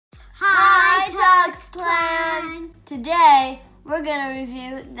Hi, Tux Clan! Today, we're gonna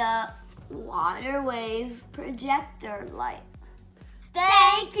review the water wave projector light.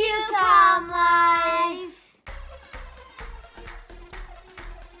 Thank you, Comlife!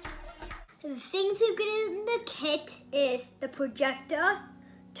 The things you get in the kit is the projector,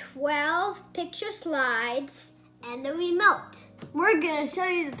 12 picture slides, and the remote. We're gonna show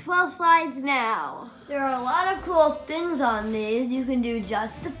you the 12 slides now. There are a lot of cool things on these. You can do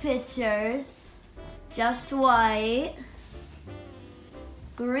just the pictures, just white,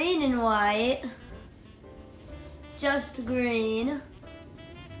 green and white, just green,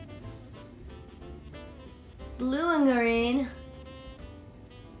 blue and green,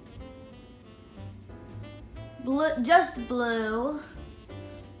 just blue,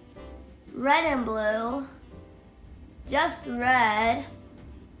 red and blue, just red,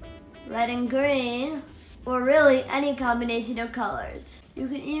 red and green, or really any combination of colors. You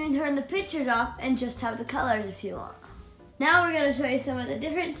can even turn the pictures off and just have the colors if you want. Now we're going to show you some of the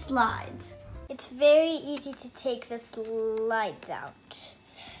different slides. It's very easy to take the slides out.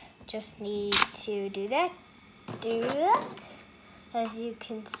 Just need to do that. As you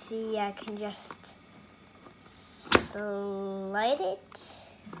can see, I can just slide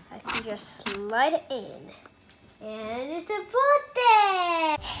it. I can just slide it in. And it's a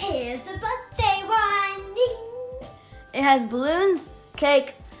birthday! Here's the birthday one! Ding. It has balloons,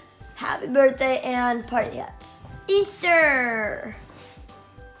 cake, happy birthday, and party hats. Easter!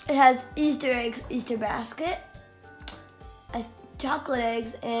 It has Easter eggs, Easter basket, chocolate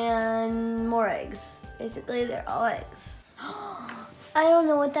eggs, and more eggs. Basically, they're all eggs. I don't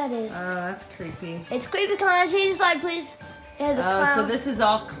know what that is. Oh, that's creepy. It's creepy clown. Change the slide, please. It has a clown. So this is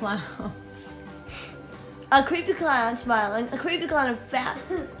all clowns. A creepy clown smiling. A creepy clown, a fat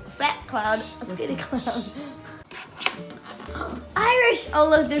clown, a skinny clown. Irish! Oh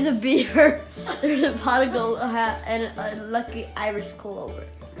look, there's a beer. There's a pot of gold, a hat, and a lucky Irish clover.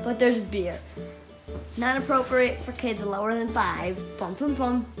 But there's beer. Not appropriate for kids lower than 5. Pum pum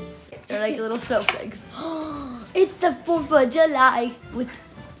pum. They're like little snowflakes. It's the 4th of July with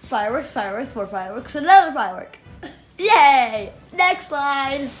fireworks, more fireworks, another firework. Yay! Next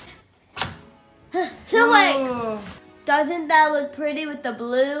slide. Snowflakes! Doesn't that look pretty with the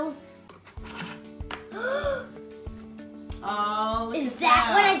blue? Oh, look Is at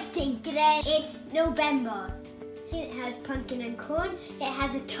that what I think it is? It's November. It has pumpkin and corn. It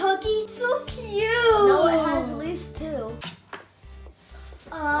has a turkey. So cute! No, it has leaves too.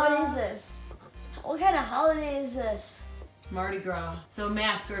 What is this? What kind of holiday is this? Mardi Gras. So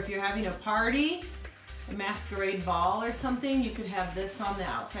mask, or if you're having a party, a masquerade ball or something, you could have this on the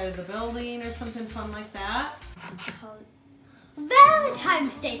outside of the building or something fun like that.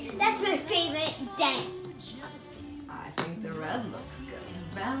 Valentine's Day. That's my favorite day. I think the red looks good.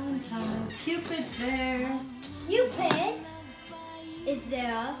 Valentine's. Cupid's there. Cupid is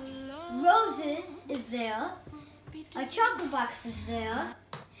there. Roses is there. A chocolate box is there.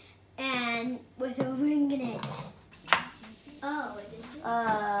 And with a ring in it. Oh, what is it?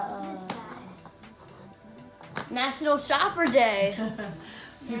 What is that? National Shopper Day.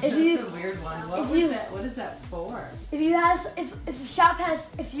 That's a weird one. What is that for? If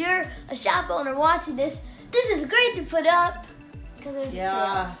you're a shop owner watching this is great to put up.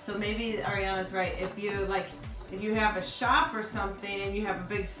 Yeah, so maybe Ariana's right. If you have a shop or something and you have a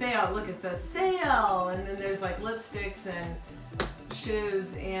big sale, look, it says sale, and then there's like lipsticks and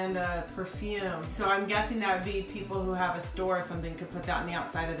shoes and perfume. So I'm guessing that would be people who have a store or something could put that on the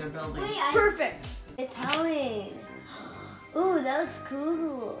outside of their building. Perfect. It's Halloween. Ooh, that looks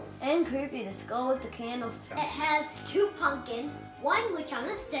cool. And creepy. Let's go with the candlestick. It has 2 pumpkins, one which on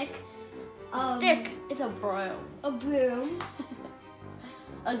a stick. Stick. It's a broom. A broom.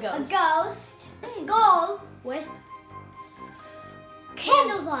 A ghost. A ghost. A skull with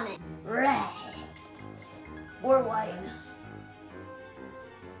candles on it. Red. Or white.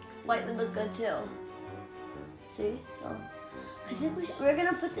 White would look good too. See? So I think we're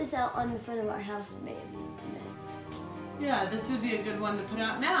gonna put this out on the front of our house maybe tonight. Yeah, this would be a good one to put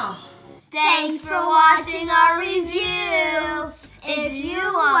out now. Thanks for watching our review. If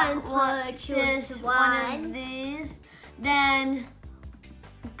you want to purchase one of these, then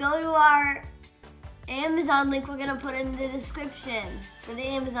go to our Amazon link we're gonna put in the description for the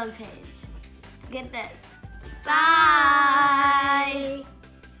Amazon page. Get this. Bye.